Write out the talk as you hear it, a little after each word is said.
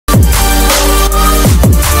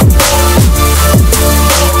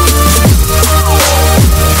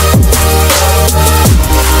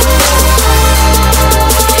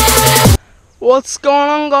What's going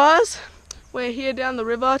on, guys? We're here down the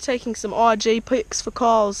river taking some IG pics for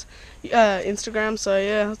Kyle's Instagram, so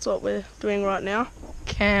yeah, that's what we're doing right now.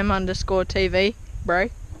 K.A.M_TV, bro.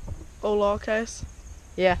 All lowercase.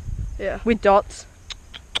 Yeah. Yeah. With dots.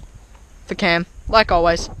 For Cam. Like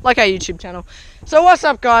always. Like our YouTube channel. So what's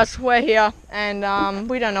up, guys? We're here and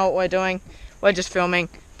we don't know what we're doing. We're just filming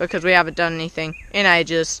because we haven't done anything in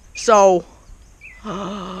ages. So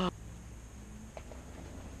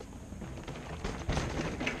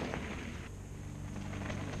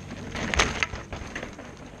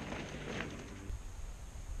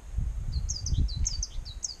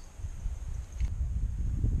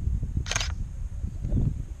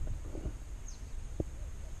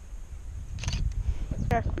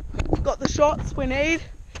got the shots we need,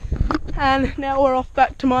 and now we're off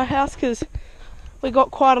back to my house because we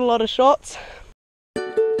got quite a lot of shots.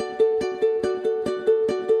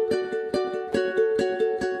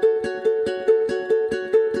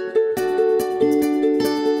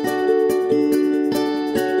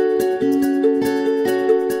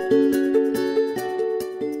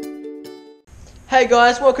 hey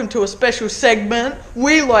guys, welcome to a special segment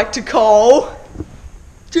we like to call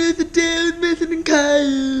Truth or Dare with Mason and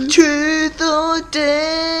K.A.M. Truth or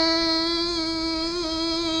Dare.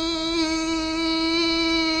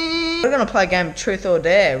 We're gonna play a game of Truth or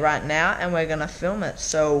Dare right now, and we're gonna film it.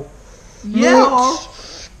 So Yeah.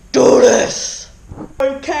 let's do this.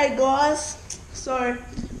 Okay, guys. So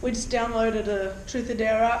we just downloaded a Truth or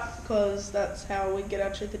Dare app because that's how we get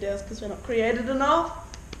our Truth or Dares, because we're not creative enough.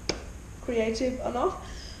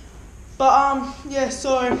 But yeah.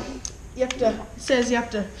 So you have to, it says you have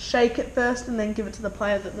to shake it first and then give it to the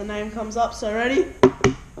player that the name comes up. So ready?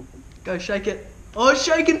 Go shake it. Oh, it's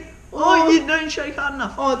shaking. Oh, you don't shake hard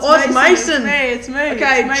enough. Oh, it's Mason. It's me.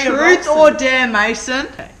 Okay, It's me, Truth Robson. or Dare, Mason.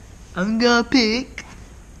 Okay. I'm gonna pick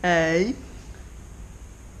a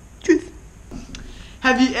truth.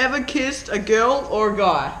 Have you ever kissed a girl or a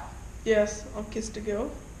guy? Yes, I've kissed a girl.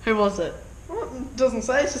 Who was it? Well, it doesn't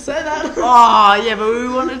say to say that. Oh, yeah, but we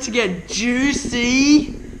wanted to get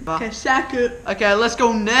juicy. Okay, shack it. Okay, let's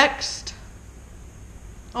go next.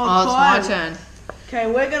 Oh, it's my turn. Okay,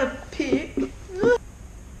 we're gonna pick,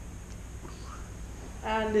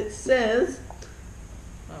 and it says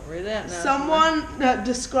I'll read it out now. someone that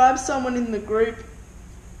describes someone in the group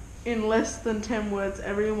in less than 10 words.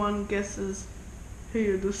 Everyone guesses who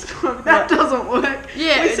you're describing. That doesn't work.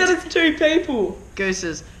 Yeah, we said it's two people.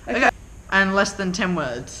 Gooses. Okay. And less than 10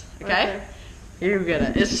 words. Okay? Okay. You get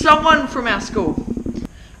it. It's someone from our school.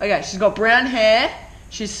 Okay, she's got brown hair.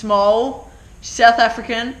 She's small. She's South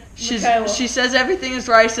African. Michaela. She says everything is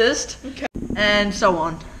racist. Okay. And so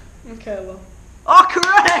on. Michaela. Oh,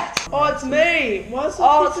 correct! Oh, it's me. Why is it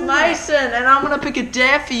Oh, it's picking that? Mason. And I'm going to pick a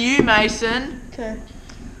dare for you, Mason. Okay.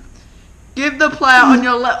 Give the player on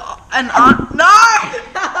your left no!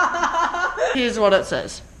 Here's what it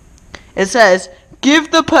says. It says, give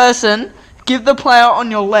the player on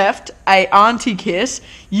your left a auntie kiss.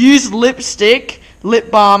 Use lipstick or lip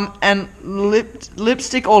balm and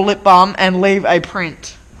leave a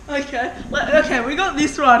print. Okay. Okay, we got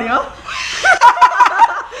this right here.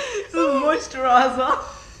 This is moisturizer.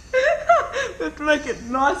 We have to make it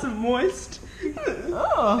nice and moist.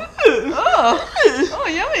 Oh,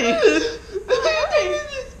 yummy.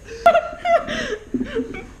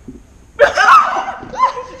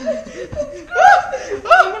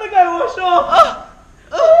 I'm gonna go wash off.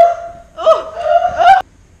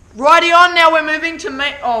 Righty on, now we're moving to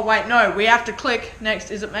me. Oh wait, no, we have to click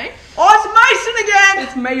next. Is it me? Oh, it's Mason again.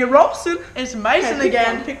 It's me, Robson. It's Mason Okay, pick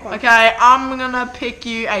again. one, pick one. Okay, I'm gonna pick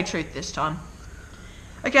you a truth this time.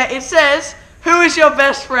 Okay, it says, who is your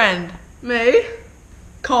best friend? Me.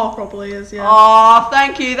 Kyle probably is, yeah. Oh,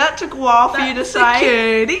 thank you. That took a while for you to That's a say.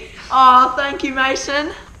 cutie. Oh, thank you,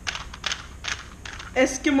 Mason.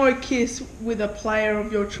 Eskimo kiss with a player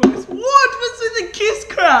of your choice. What? What's with the kiss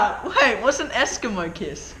crap? Wait, what's an Eskimo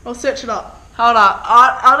kiss? I'll search it up. Hold up.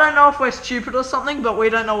 I don't know if we're stupid or something, but we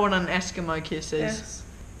don't know what an Eskimo kiss is. Yes.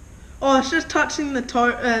 Oh, it's just touching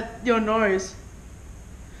the your nose.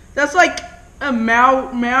 That's like a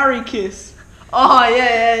Maori kiss. Oh,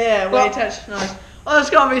 yeah. Where you Well- touch your nose. Oh,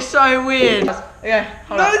 it's gonna be so weird. Okay,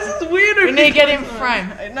 hold No, up. this is weirder. We need to get in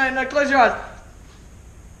frame. No, close your eyes.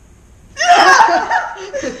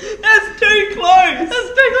 That's too close. That's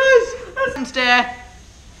too close. That's dare.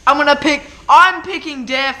 I'm picking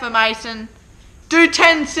dare for Mason. Do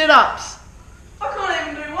 10 sit-ups. I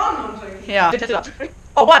can't even do one. I'm joking. Yeah. 10 sit-ups.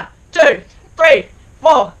 Oh, 1, 2, 3,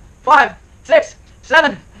 4, 5, 6,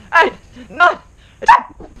 7, 8, 9, 10.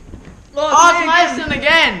 Oh, it's Mason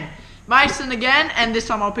again. Mason again, and this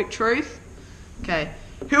time I'll pick truth. Okay.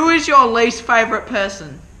 Who is your least favourite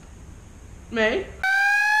person? Me?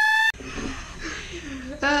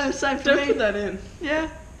 Same for Don't me. put that in. Yeah.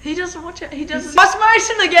 He doesn't watch it. He doesn't. What's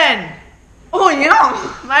Mason again? Oh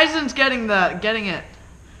yeah. Mason's getting it.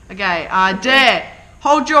 Okay. Dare.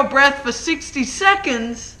 Hold your breath for 60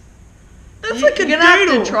 seconds. That's like a You're gonna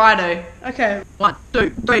doodle. have to try to. Okay. 1, 2,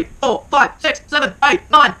 3, 4, 5, 6, 7, 8,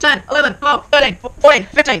 9, 10, 11, 12, 13, 14,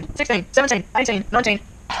 15, 16, 17, 18, 19,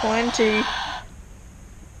 20.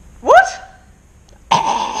 What?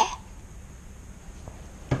 I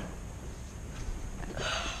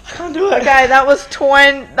can't do it. Okay, that was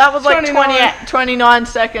like 29. 29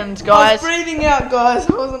 seconds, I guys. was breathing out, guys.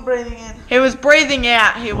 I wasn't breathing in. He was breathing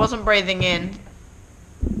out, he wasn't breathing in.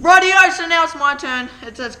 Rightio, so now it's my turn.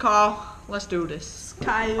 It says Kyle. Let's do this.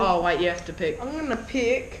 Kyle. Oh, wait, you have to pick. I'm gonna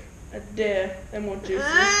pick a dare. They're more juicy.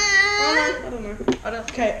 I don't know.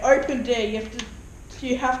 Okay, open dare.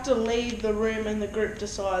 You have to leave the room and the group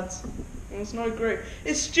decides. And there's no group.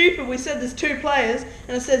 It's stupid. We said there's 2 players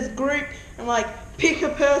and it says group and like pick a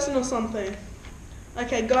person or something.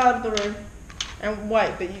 Okay, go out of the room. And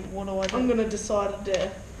wait, but what do I do? I'm gonna decide a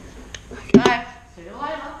dare. Okay. See you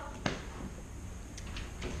later.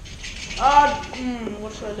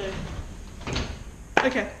 What should I do?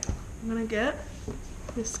 Okay, I'm gonna get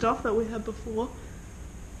this stuff that we had before.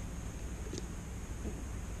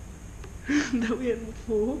 And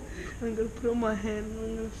I'm gonna put it on my hand and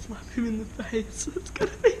I'm gonna slap him in the face. It's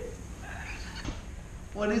gonna be.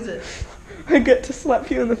 What is it? I get to slap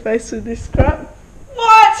you in the face with this crap.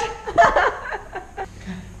 What?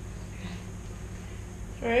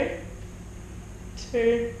 3,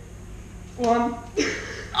 2, 1.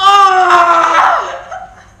 Oh!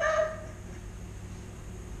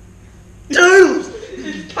 Doodles!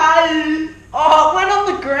 It's Kyle! Oh, it went on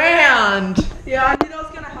the ground. Yeah, I knew that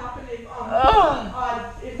was gonna happen if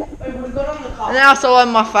if it would have got on the car. And now it's all in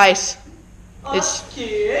my face. Oh, that's cute.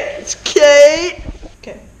 It's cute.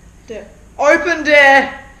 Okay, there. Open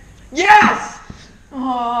dare. Yes!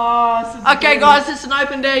 Oh, this is Okay, good. guys, it's an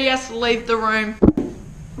open dare. Yes, leave the room.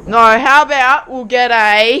 No, how about we'll get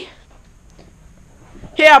a...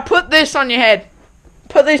 Here, put this on your head.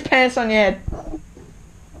 Put these pants on your head.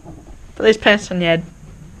 Put these pants on your head.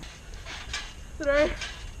 3,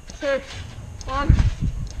 2, 1,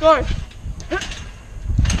 go!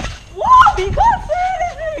 Whoa, you can't see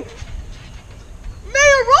anything!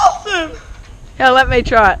 Mega awesome! Here, let me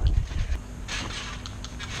try it.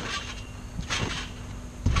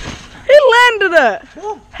 He landed it!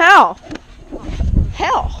 How?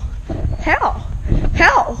 How? How?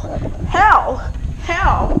 How? How?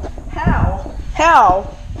 How? How?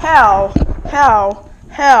 How? How? How?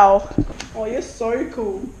 How? Oh, you're so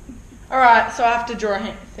cool. Alright, so I have to draw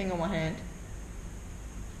a thing on my hand.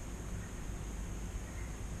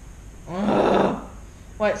 Ugh.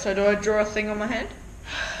 Wait, so do I draw a thing on my hand?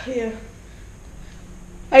 Yeah.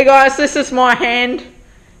 Hey guys, this is my hand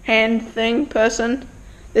thing person.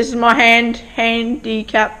 This is my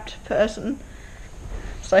handicapped person.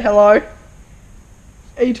 Say hello.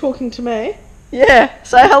 Are you talking to me? Yeah,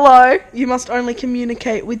 say hello. You must only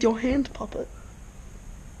communicate with your hand puppet.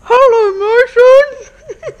 Hello, Mason.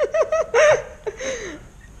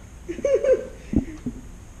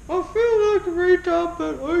 I feel like a retard,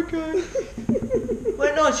 but okay.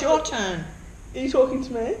 Wait, no, it's your turn. Are you talking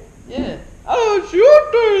to me? Yeah. Oh, it's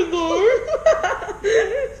your turn though.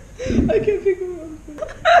 I can't pick one.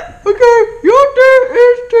 Okay, your turn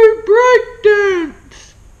is to break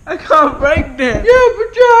dance. I can't break dance. Yeah,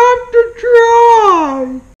 but you have to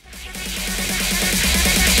try.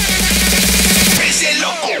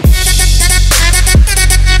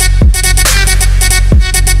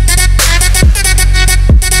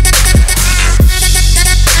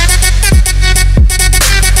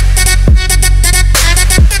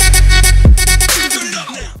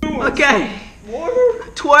 Okay.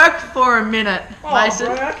 Twerk for a minute, Mason.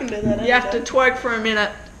 Bro, I can do that. You have to twerk for a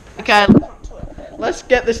minute. Okay, let's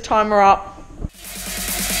get this timer up.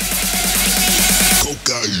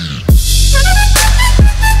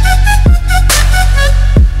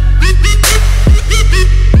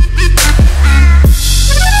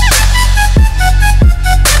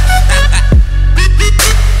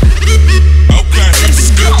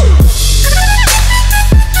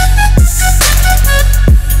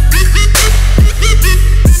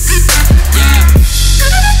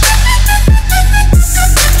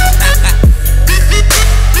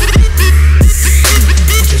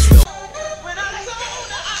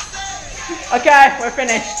 Okay, we're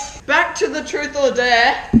finished. Back to the truth or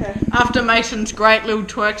dare. Okay. After Mason's great little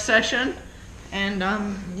twerk session. And,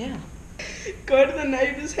 yeah. Go to the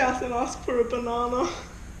neighbour's house and ask for a banana.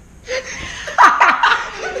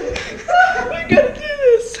 We're gonna do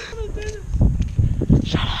this.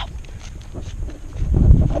 Shut up.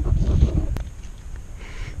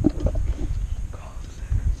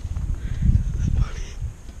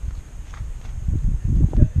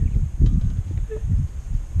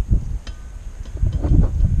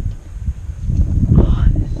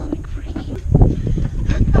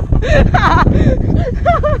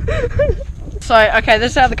 So, okay,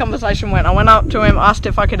 this is how the conversation went. I went up to him, asked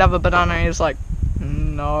if I could have a banana, and he was like,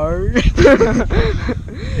 no.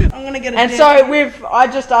 I'm gonna get a And dare. so I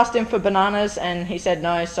just asked him for bananas, and he said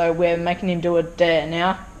no, so we're making him do a dare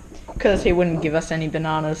now, because he wouldn't give us any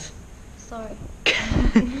bananas. Sorry.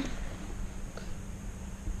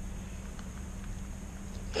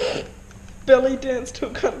 Belly dance to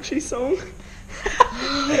a country song.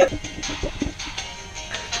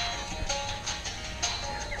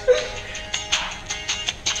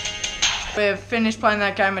 We've finished playing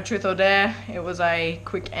that game of Truth or Dare. It was a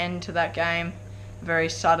quick end to that game, very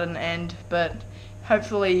sudden end, but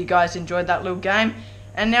hopefully you guys enjoyed that little game.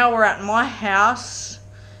 And now we're at my house,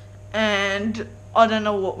 and I don't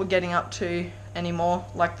know what we're getting up to anymore,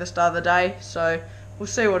 like the start of the day, so we'll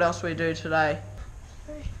see what else we do today.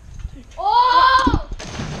 Oh!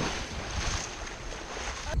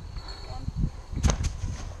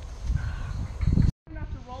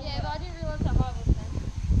 Yeah, but I didn't realise that high was then.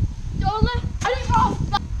 Don't let. I didn't roll.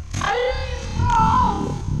 I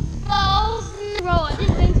didn't roll. I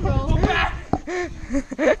didn't mean to roll.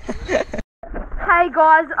 Hey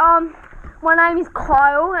guys, my name is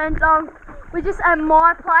Kyle, and we're just at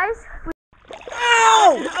my place.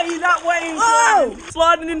 Ow! Are you that way inclined?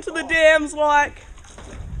 Sliding into the dams like.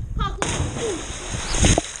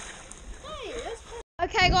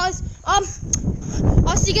 Okay guys, I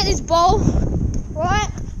have to get this bowl, right?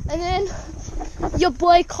 And then your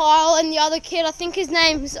boy Kyle and the other kid, I think his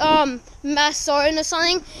name's Mason or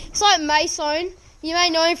something. It's like Mason. You may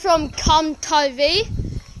know him from K.A.M TV.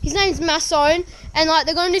 His name's Mason, and like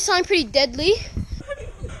they're gonna do something pretty deadly.